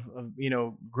proud of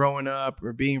growing up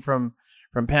or being from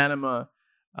Panama.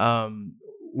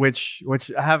 Which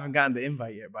I haven't gotten the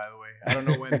invite yet, by the way. I don't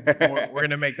know when we're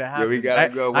gonna make that happen. Yeah, we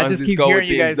gotta go. I just keep hearing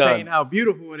you guys saying how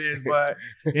beautiful it is, but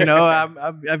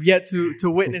I've yet to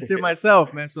witness it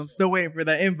myself, man. So I'm still waiting for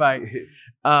that invite.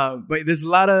 But there's a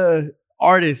lot of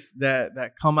artists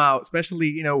that come out,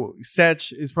 especially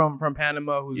Sech is from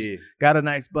Panama, who's got a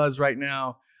nice buzz right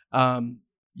now.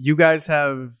 You guys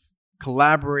have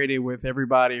collaborated with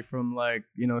everybody from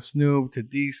Snoop to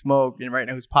D Smoke, and right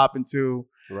now who's popping too,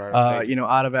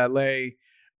 out of LA.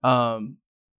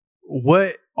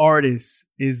 What artists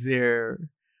is there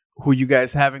who you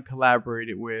guys haven't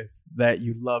collaborated with that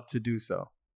you love to do so?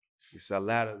 It's a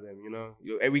lot of them,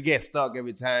 and we get stuck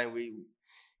every time.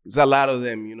 It's a lot of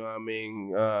them, I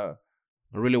mean. I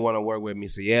really want to work with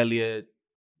Missy Elliott,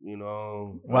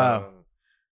 Wow.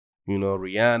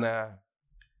 Rihanna.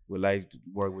 Would like to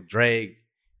work with Drake.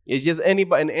 It's just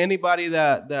anybody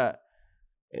that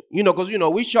because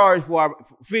we charge for our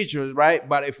features, right?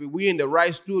 But if we in the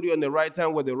right studio in the right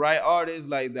time with the right artists,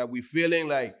 like that, we feeling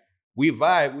like we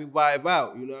vibe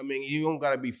out. You know what I mean? You don't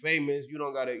gotta be famous. You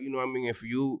don't gotta, if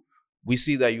we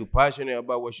see that you're passionate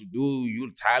about what you do,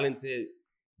 you're talented,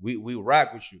 we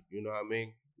rock with you. You know what I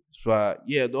mean? So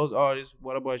those artists.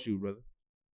 What about you, brother?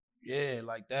 Yeah,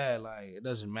 like that. Like it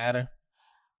doesn't matter.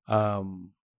 I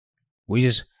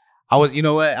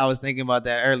was thinking about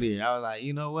that earlier. I was like,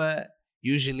 you know what?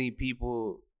 Usually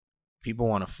people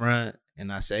want to front,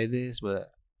 and I say this, but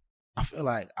I feel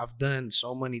like I've done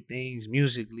so many things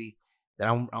musically that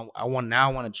I want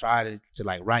to try to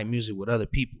like write music with other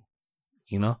people,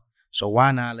 So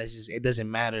why not? It doesn't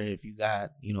matter if you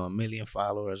got, 1 million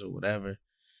followers or whatever,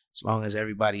 as long as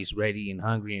everybody's ready and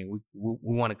hungry and we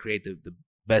want to create the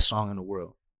best song in the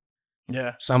world.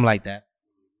 Yeah. Something like that.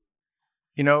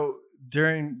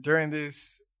 During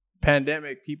this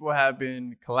pandemic, people have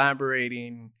been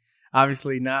collaborating,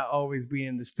 obviously not always being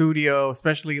in the studio,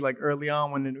 especially like early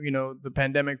on when the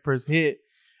pandemic first hit.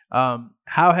 How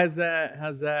have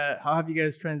you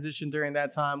guys transitioned during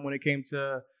that time when it came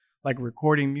to like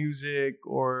recording music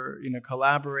or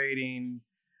collaborating?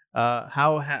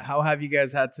 How have you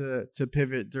guys had to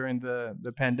pivot during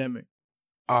the pandemic?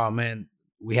 Oh man,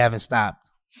 we haven't stopped.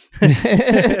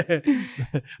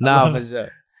 No, for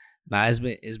sure. Nah,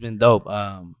 it's been dope.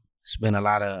 It's been a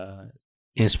lot of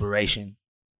inspiration.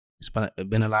 It's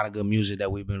been a lot of good music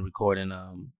that we've been recording.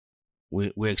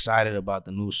 We're excited about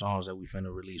the new songs that we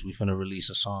finna release. We finna release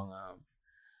a song.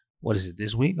 What is it?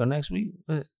 This week or next week?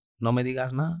 No me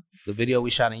digas nada. The video we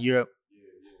shot in Europe.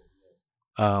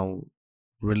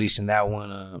 Releasing that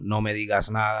one. No me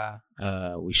digas nada.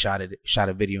 We shot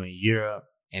a video in Europe,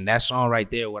 and that song right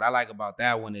there. What I like about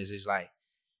that one is like,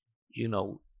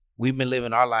 we've been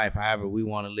living our life however we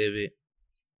want to live it.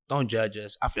 Don't judge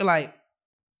us. I feel like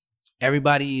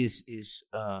everybody is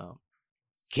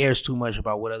cares too much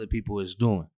about what other people is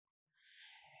doing.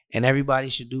 And everybody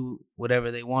should do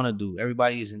whatever they want to do.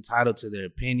 Everybody is entitled to their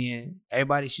opinion.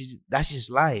 That's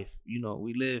just life.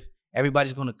 We live,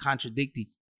 everybody's going to contradict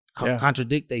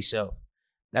themselves.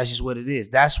 That's just what it is.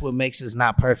 That's what makes us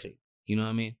not perfect. You know what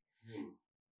I mean?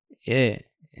 Yeah.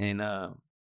 And I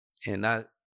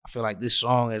feel like this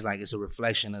song is like, it's a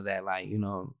reflection of that. Like,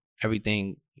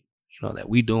 everything, that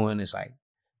we doing is like,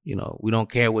 we don't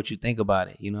care what you think about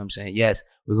it. You know what I'm saying? Yes,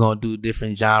 we're going to do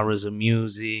different genres of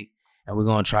music and we're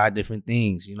going to try different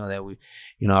things, that we,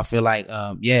 I feel like,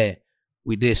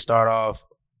 we did start off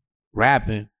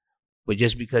rapping, but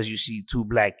just because you see two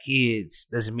black kids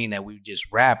doesn't mean that we're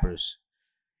just rappers.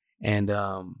 And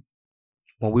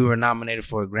when we were nominated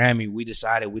for a Grammy, we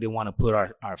decided we didn't want to put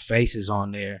our faces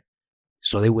on there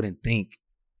so they wouldn't think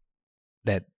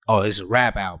that, oh, it's a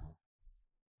rap album.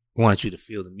 We wanted you to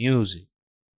feel the music.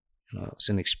 It's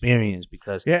an experience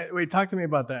because wait, talk to me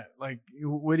about that. Like,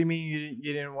 what do you mean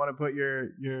you didn't want to put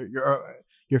your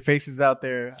faces out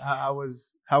there? How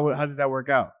did that work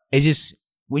out?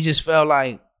 We just felt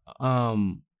like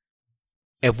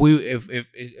if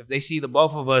they see the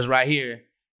both of us right here,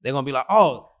 they're gonna be like,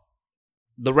 oh,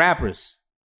 the rappers,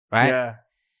 right? Yeah.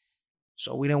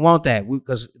 So we didn't want that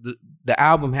because the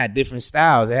album had different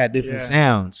styles. It had different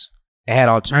sounds. It had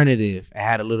alternative. It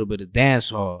had a little bit of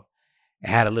dancehall. It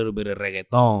had a little bit of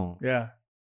reggaeton. Yeah.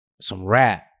 Some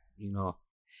rap,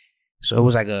 So it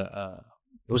was like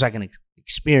an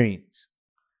experience.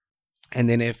 And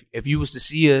then if you was to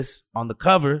see us on the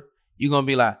cover, you're gonna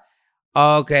be like,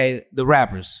 oh, okay, the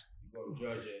rappers.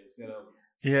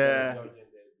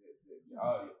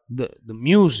 The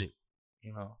music,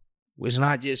 it's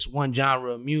not just one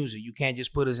genre of music. You can't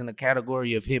just put us in the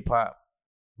category of hip hop,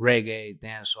 reggae,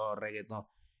 dancehall, reggaeton.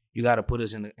 You got to put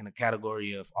us in a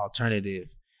category of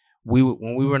alternative.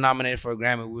 When we were nominated for a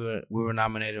Grammy, we were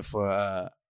nominated for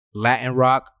Latin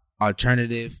rock,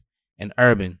 alternative, and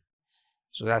urban.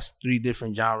 So that's 3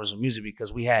 different genres of music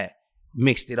because we had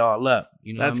mixed it all up.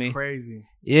 You know that's what I mean? Crazy.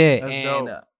 Yeah, that's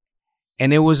dope.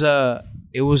 And it was a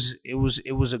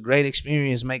great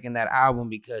experience making that album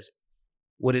because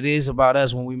what it is about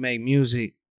us when we make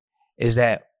music is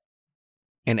that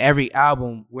in every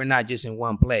album we're not just in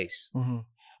one place. Mm-hmm.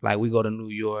 Like we go to New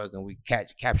York and we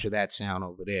capture that sound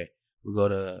over there. We go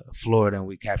to Florida and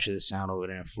we capture the sound over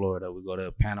there in Florida. We go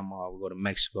to Panama, we go to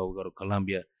Mexico, we go to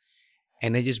Colombia.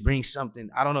 And it just brings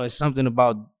something, I don't know, it's something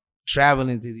about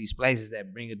traveling to these places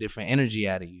that bring a different energy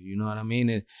out of you. You know what I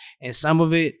mean? And some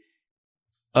of it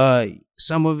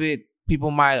people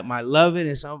might love it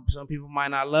and some people might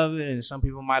not love it and some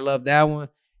people might love that one.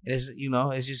 It's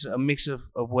it's just a mix of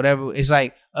whatever. It's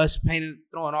like us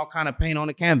throwing all kind of paint on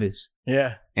the canvas.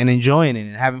 Yeah. And enjoying it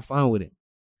and having fun with it.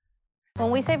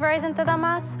 When we say Verizon te da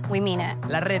más, we mean it.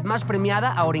 La red más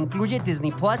premiada ahora incluye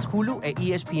Disney Plus, Hulu e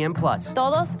ESPN Plus.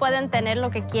 Todos pueden tener lo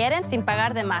que quieren sin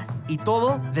pagar de más. Y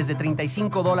todo desde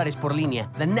 $35 por línea.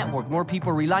 The network more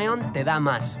people rely on te da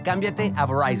más. Cámbiate a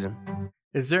Verizon.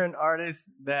 Is there an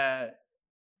artist that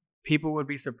people would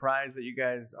be surprised that you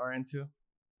guys are into?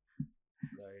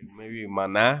 Like maybe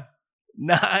Maná.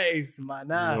 Nice,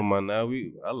 Maná. Maná,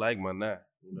 I like Maná.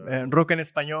 Rock en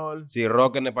español. Sí,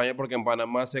 rock en español porque en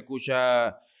Panamá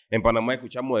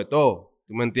escuchamos de todo.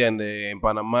 ¿Tú me entiendes? En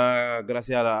Panamá,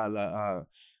 gracias a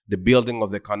the building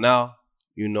of the canal,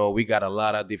 we got a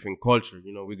lot of different culture.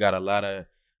 We got a lot of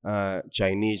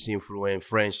Chinese influence,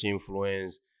 French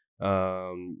influence,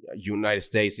 United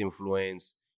States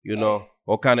influence.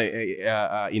 All kind of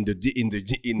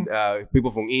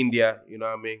people from India. You know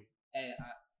what I mean? Hey,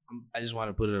 I just want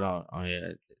to put it on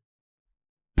here.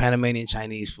 Panamanian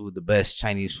Chinese food, the best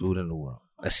Chinese food in the world.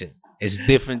 That's it. It's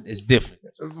different.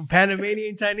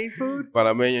 Panamanian Chinese food?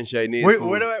 Panamanian Chinese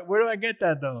food. Where do I get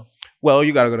that though? Well,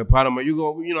 you gotta go to Panama. You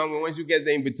go, you know, I mean, once you get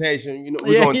the invitation, you know,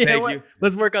 we're gonna take you.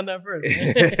 Let's work on that first.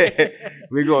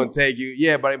 We're gonna take you.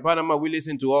 Yeah, but in Panama, we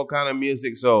listen to all kind of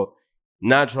music. So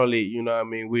naturally, you know what I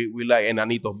mean, we like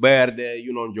Enanitos Verdes,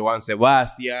 you know, Joan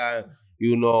Sebastian,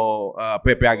 you know,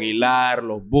 Pepe Aguilar,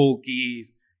 Los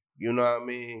Bukis, you know what I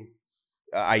mean?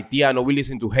 Haitiano, we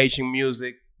listen to Haitian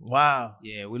music. Wow.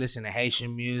 Yeah, we listen to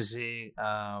Haitian music.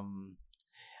 I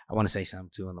want to say something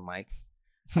too on the mic.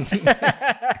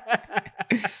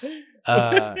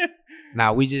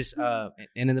 Now we just and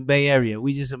in the Bay Area,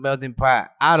 we just a melting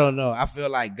pot. I don't know. I feel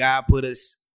like God put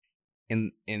us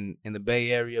in the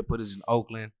Bay Area, put us in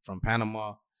Oakland from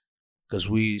Panama, because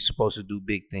we supposed to do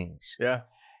big things. Yeah.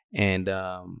 And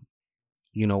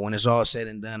you know, when it's all said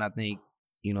and done, I think,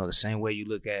 you know, the same way you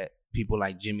look at people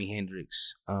like Jimi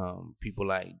Hendrix, people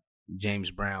like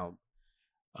James Brown,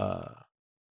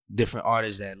 different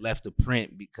artists that left the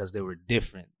print because they were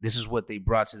different. This is what they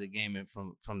brought to the game, and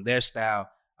from their style,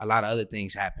 a lot of other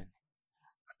things happen.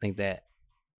 I think that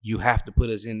you have to put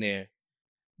us in there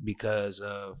because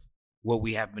of what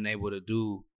we have been able to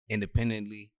do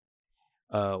independently,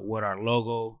 what our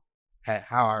logo,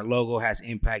 how our logo has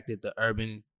impacted the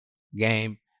urban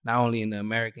game, not only in the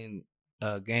American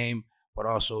game, but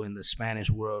also in the Spanish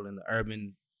world, in the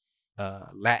urban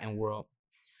Latin world.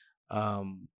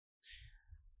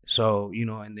 So, you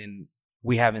know, and then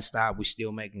we haven't stopped. We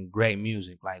still making great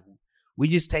music. Like, we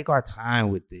just take our time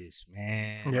with this,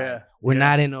 man. Yeah. Like, we're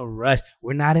not in a rush.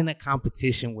 We're not in a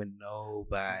competition with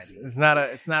nobody. It's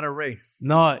not a race.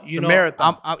 No, it's a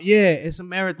marathon. Yeah, it's a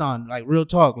marathon. Like, real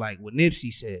talk, like what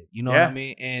Nipsey said. You know what I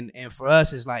mean? And for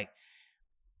us, it's like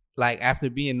after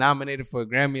being nominated for a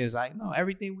Grammy, it's like, no,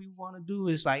 everything we want to do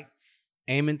is like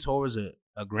aiming towards a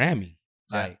Grammy.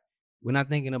 Like, we're not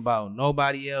thinking about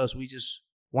nobody else. We just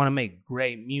want to make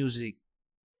great music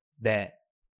that,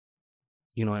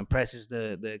 you know, impresses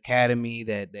the Academy,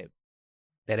 that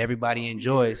everybody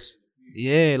enjoys.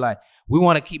 Yeah, like, we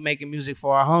want to keep making music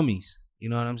for our homies. You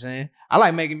know what I'm saying? I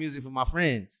like making music for my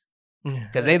friends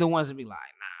because they the ones that be like,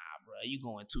 nah, bro, you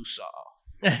going too soft.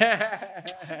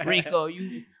 Rico,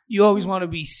 you always want to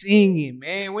be singing,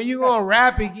 man. When you gonna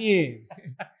rap again?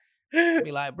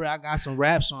 Be like, bro, I got some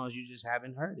rap songs, you just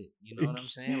haven't heard it. You know what I'm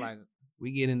saying? Like,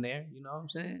 we get in there, you know what I'm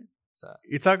saying? So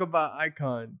you talk about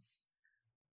icons.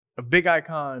 A big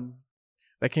icon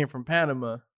that came from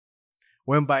Panama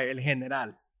went by El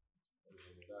General.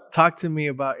 Talk to me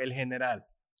about El General.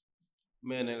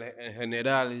 Man, El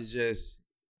General is just,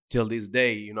 till this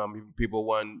day, you know, I mean, people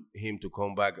want him to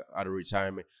come back out of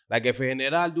retirement. Like, if El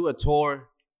General do a tour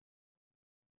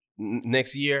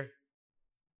next year,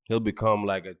 he'll become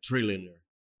like a trillionaire.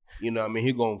 You know what I mean?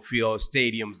 He gonna fill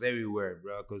stadiums everywhere,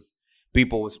 bro, because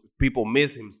people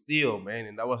miss him still, man.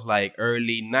 And that was like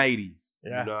early 90s.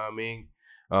 Yeah. You know what I mean?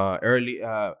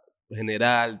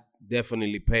 General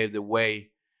definitely paved the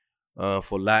way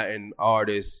for Latin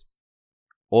artists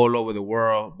all over the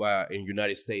world, but in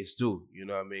United States too. You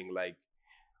know what I mean? Like,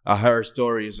 I heard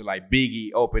stories like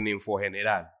Biggie opening for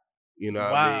General. You know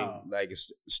what I mean? Like,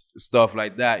 stuff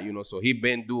like that, you know. So he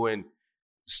been doing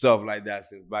stuff like that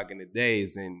since back in the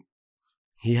days, and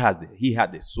he had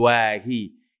the swag.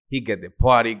 He get the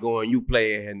party going. You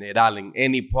play a General in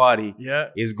any party,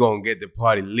 it's gonna get the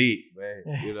party lit,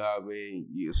 man. You know what I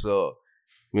mean? So,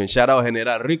 I mean, shout out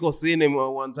General. Rico seen him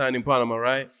one time in Panama,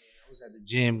 right? I was at the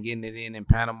gym getting it in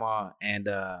Panama, and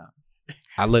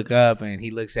I look up and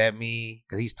he looks at me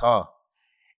because he's tall,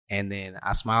 and then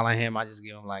I smile at him. I just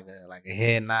give him like a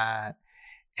head nod,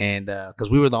 and because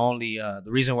we were the only the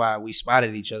reason why we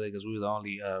spotted each other, because we were the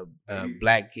only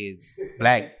black kids,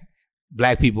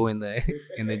 black people in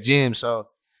the gym. So,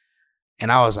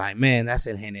 and I was like, man, that's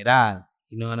El General.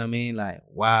 You know what I mean? Like,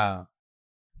 wow,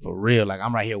 for real. Like,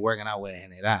 I'm right here working out with El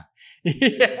General.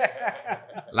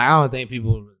 Like, I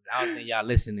don't think y'all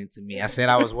listening to me. I said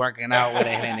I was working out with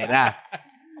El General.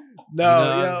 No, you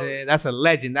know what I'm saying? That's a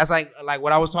legend. That's like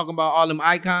what I was talking about, all them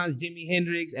icons, Jimi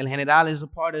Hendrix, El General is a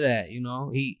part of that, you know?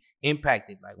 He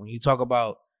impacted. Like, when you talk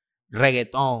about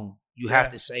reggaeton, you have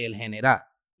to say El General.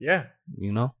 Yeah.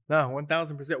 You know? No,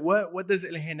 1,000%. What does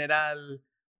El General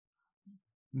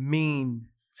mean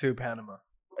to Panama?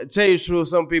 I tell you the truth,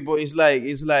 some people, it's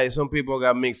like some people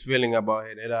got mixed feeling about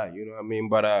General, you know what I mean?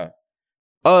 But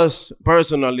us,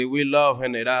 personally, we love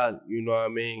General, you know what I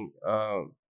mean?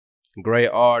 Great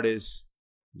artist,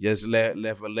 just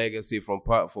left a legacy for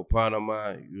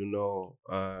Panama, you know.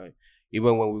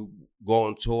 Even when we go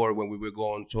on tour, when we would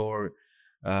go on tour,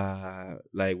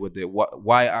 like with the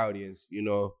white audience, you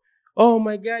know, oh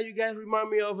my God, you guys remind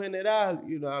me of General,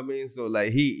 you know what I mean? So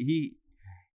like he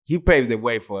he paved the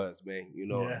way for us, man. You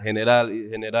know, Yeah.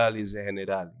 General is a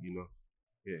general. You know.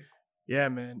 Yeah,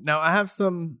 man. Now I have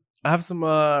some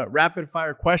rapid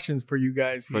fire questions for you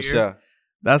guys here. For sure.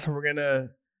 That's what we're gonna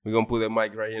We're gonna put the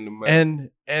mic right here in the middle.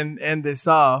 and end this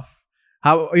off.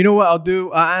 How you know what I'll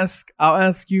do? I'll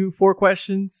ask you 4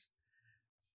 questions,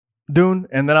 Dune,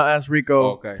 and then I'll ask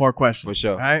Rico Okay. 4 questions. For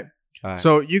sure. All right. All right.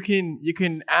 So you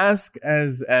can ask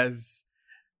as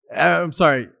I'm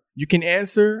sorry, you can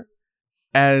answer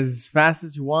as fast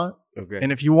as you want, Okay.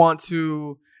 and if you want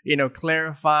to,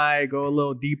 clarify, go a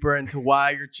little deeper into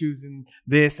why you're choosing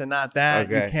this and not that,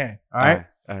 you Okay. can. All right.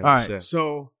 All All right. sure.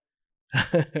 So,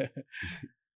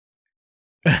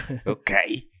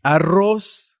 Okay.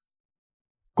 arroz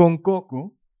con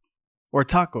coco or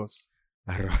tacos.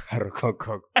 Arroz con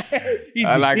coco. Easy,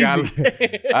 I like easy.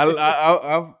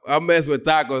 I mess with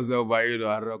tacos though, but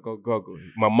arroz con coco.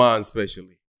 My mom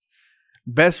especially.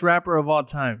 Best rapper of all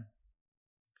time.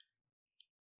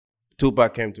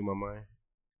 Tupac came to my mind.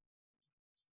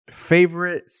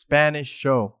 Favorite Spanish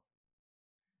show.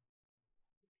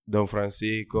 Don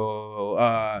Francisco.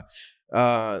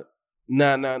 El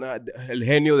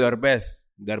genio de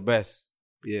Derbez.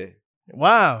 Yeah.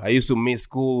 Wow. I used to miss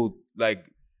school. Like,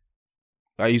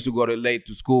 I used to go late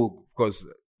to school because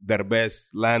Derbez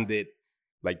landed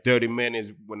like 30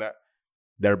 minutes when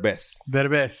Derbez.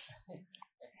 Derbez.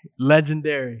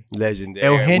 Legendary. Legendary.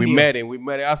 Eugenio. We met him.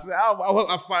 I said,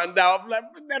 I found out. I'm like,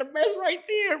 Derbez right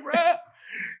there, bro.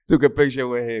 Took a picture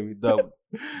with him. He dope.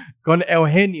 Con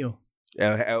Eugenio.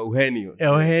 Eugenio.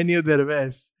 Eugenio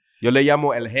Derbez. Yo le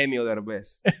llamo El Genio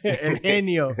Derbez.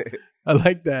 Eugenio. I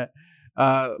like that.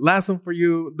 Last one for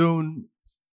you, Dune.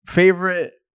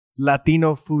 Favorite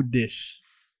Latino food dish.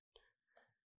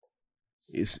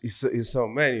 It's so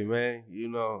many, man.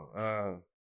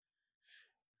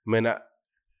 Man,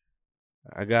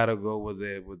 I gotta go with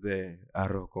the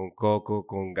arroz con coco,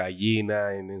 con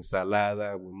gallina, and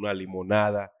ensalada, with una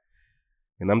limonada.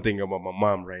 And I'm thinking about my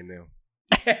mom right now.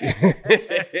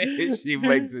 She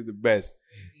makes it the best.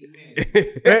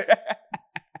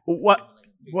 What?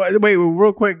 Wait,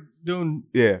 real quick, Dune.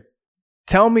 Yeah.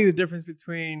 Tell me the difference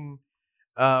between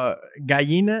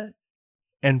gallina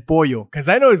and pollo, because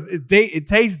I know it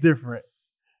tastes different.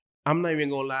 I'm not even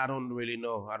gonna lie. I don't really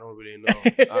know. I don't really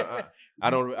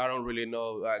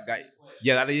know.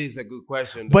 Yeah, that is a good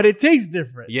question. But it tastes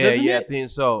different. yeah, doesn't yeah. it?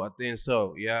 I think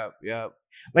so. Yeah.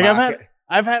 Like But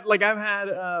I've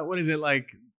had what is it,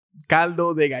 like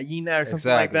caldo de gallina or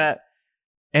something like Exactly. that,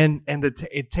 and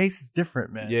it tastes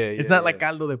different, man. Yeah, it's yeah, not like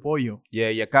yeah. caldo de pollo.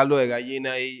 Yeah. Caldo de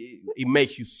gallina, it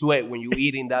makes you sweat when you're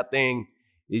eating that thing.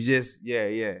 It's just,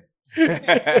 yeah.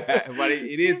 But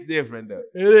it is different, though.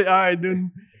 All right,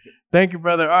 dude. Thank you,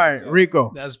 brother. All right,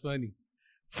 Rico. That's funny.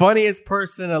 Funniest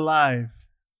person alive.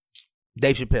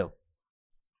 Dave Chappelle.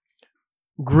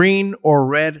 Green or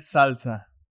red salsa.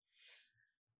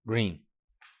 Green.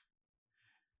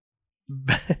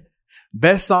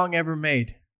 Best song ever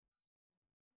made.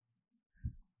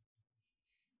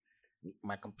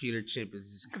 My computer chip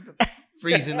is just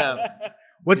freezing up.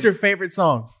 What's your favorite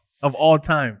song of all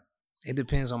time? It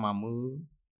depends on my mood.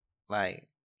 Like,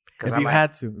 because If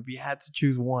you had to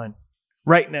choose one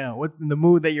right now, what's in the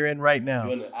mood that you're in right now?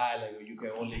 You're on an island where you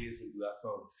can only listen to that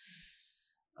song.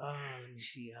 let me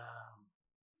see.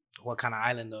 What kind of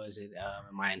island though? Is it?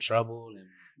 Am I in trouble?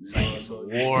 Is it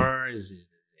a war? Am I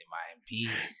in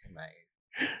peace?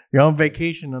 You're on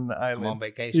vacation on the I'm island. on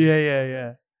vacation.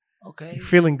 Yeah. Okay. You're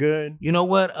feeling good. You know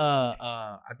what?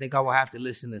 I think I will have to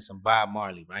listen to some Bob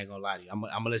Marley. But I ain't gonna lie to you. I'm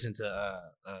gonna listen to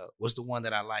what's the one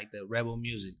that I like? The Rebel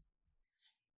Music.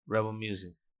 Rebel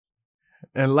Music.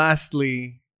 And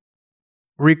lastly,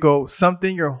 Rico,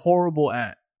 something you're horrible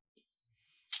at.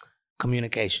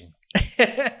 Communication.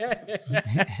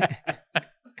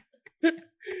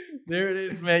 There it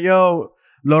is, man. Yo,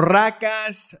 Los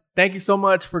Racas, thank you so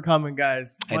much for coming,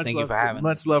 guys. Hey, thank you for having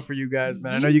Much us, love for you guys,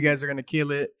 man. I know you guys are gonna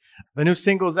kill it. The new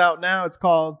single's out now. It's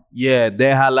called Yeah,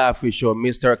 Déjala for sure.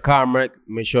 Mr. Carmack.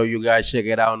 Make sure you guys check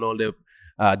it out on all the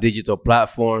digital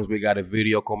platforms. We got a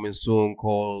video coming soon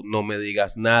called No Me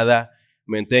Digas Nada.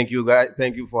 Man, thank you guys.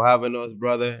 Thank you for having us,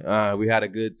 brother. We had a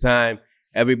good time.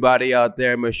 Everybody out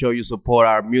there, make sure you support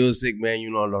our music, man. You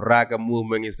know, the Raka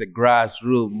movement is a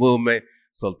grassroots movement.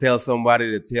 So tell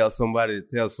somebody to tell somebody to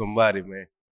tell somebody, man.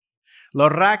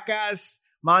 Los Racas,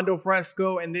 Mondo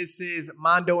Fresco, and this is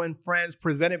Mondo and Friends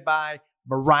presented by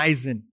Verizon.